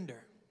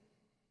surrender.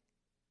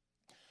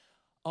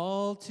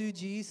 All to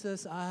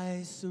Jesus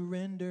I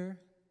surrender.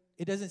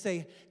 It doesn't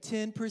say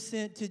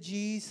 10% to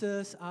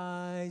Jesus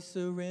I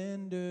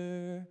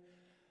surrender.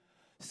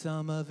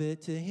 Some of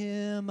it to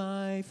him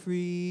I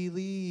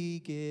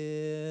freely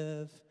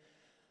give.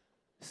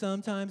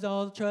 Sometimes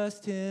I'll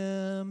trust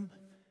him,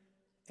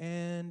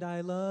 and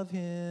I love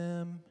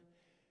him.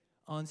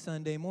 On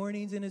Sunday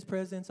mornings in his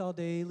presence I'll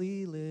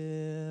daily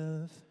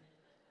live.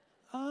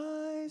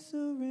 I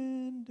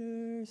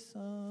surrender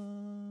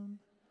some.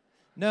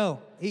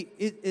 No,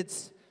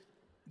 it's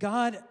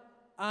God,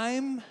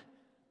 I'm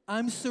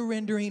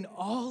surrendering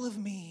all of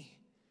me.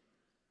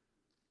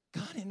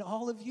 God, and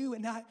all of you,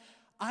 and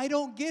I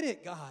don't get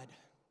it, God.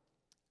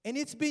 And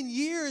it's been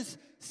years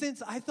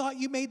since I thought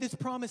you made this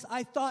promise.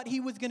 I thought he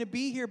was going to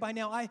be here by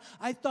now.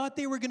 I thought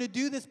they were going to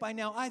do this by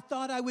now. I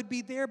thought I would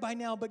be there by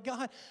now. But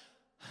God,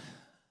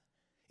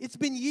 it's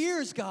been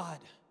years, God,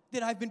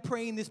 that I've been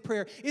praying this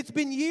prayer. It's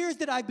been years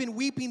that I've been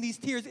weeping these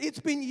tears. It's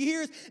been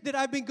years that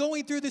I've been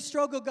going through this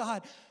struggle,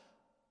 God.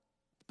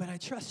 But I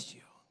trust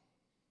you.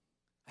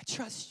 I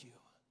trust you.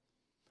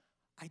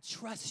 I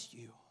trust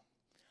you.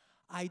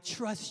 I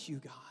trust you,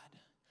 God.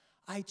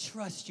 I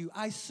trust you.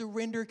 I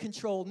surrender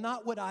control,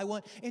 not what I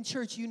want. And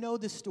church, you know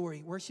the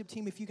story. Worship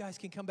team, if you guys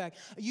can come back.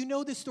 You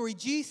know the story.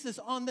 Jesus,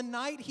 on the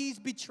night he's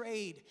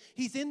betrayed,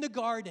 he's in the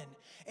garden.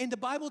 And the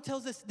Bible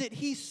tells us that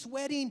he's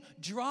sweating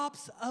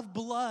drops of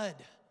blood.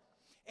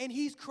 And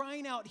he's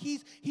crying out.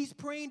 He's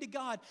praying to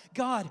God.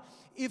 God,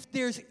 if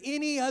there's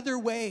any other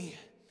way,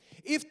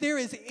 if there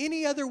is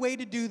any other way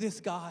to do this,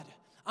 God,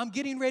 I'm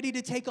getting ready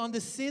to take on the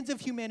sins of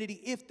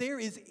humanity. If there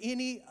is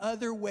any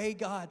other way,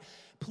 God,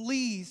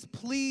 please,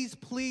 please,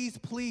 please,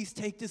 please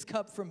take this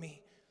cup from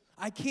me.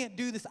 I can't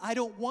do this. I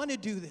don't want to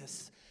do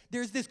this.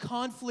 There's this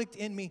conflict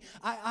in me.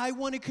 I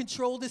want to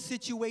control the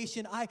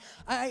situation.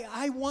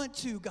 I want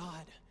to,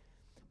 God.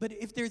 But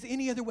if there's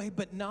any other way,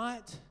 but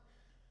not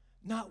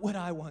what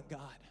I want, God.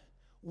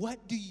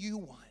 What do you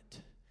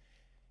want?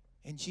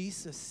 And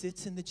Jesus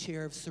sits in the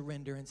chair of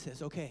surrender and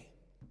says, okay,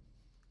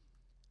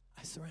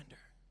 I surrender.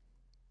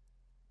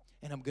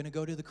 And I'm going to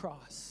go to the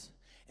cross.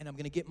 And I'm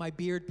going to get my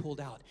beard pulled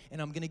out.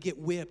 And I'm going to get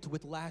whipped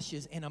with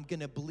lashes. And I'm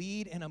going to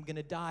bleed and I'm going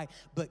to die.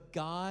 But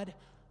God,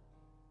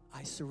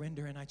 I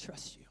surrender and I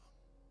trust you.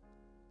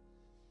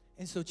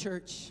 And so,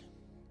 church,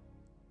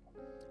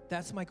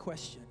 that's my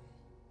question.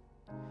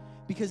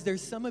 Because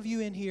there's some of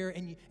you in here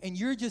and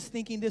you're just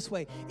thinking this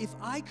way. If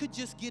I could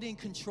just get in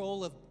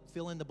control of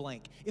fill in the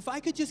blank. If I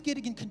could just get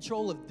in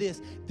control of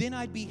this, then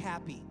I'd be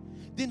happy.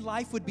 Then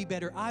life would be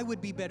better. I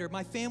would be better.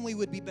 My family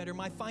would be better.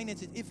 My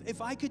finances.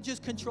 If I could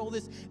just control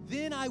this,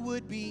 then I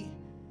would be.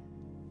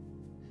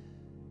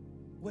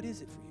 What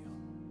is it for you?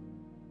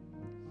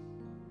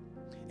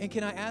 And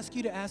can I ask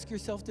you to ask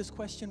yourself this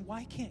question?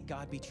 Why can't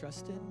God be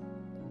trusted?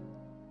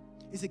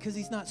 Is it because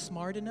he's not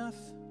smart enough?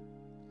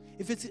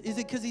 Is it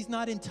because he's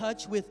not in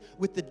touch with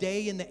the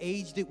day and the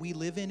age that we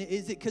live in?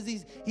 Is it because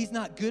he's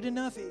not good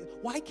enough?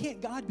 Why can't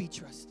God be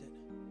trusted?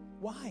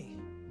 Why?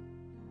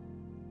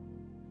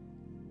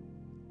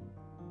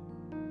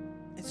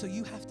 And so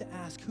you have to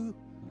ask, who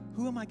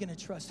am I going to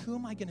trust? Who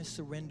am I going to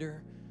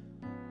surrender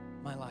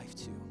my life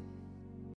to?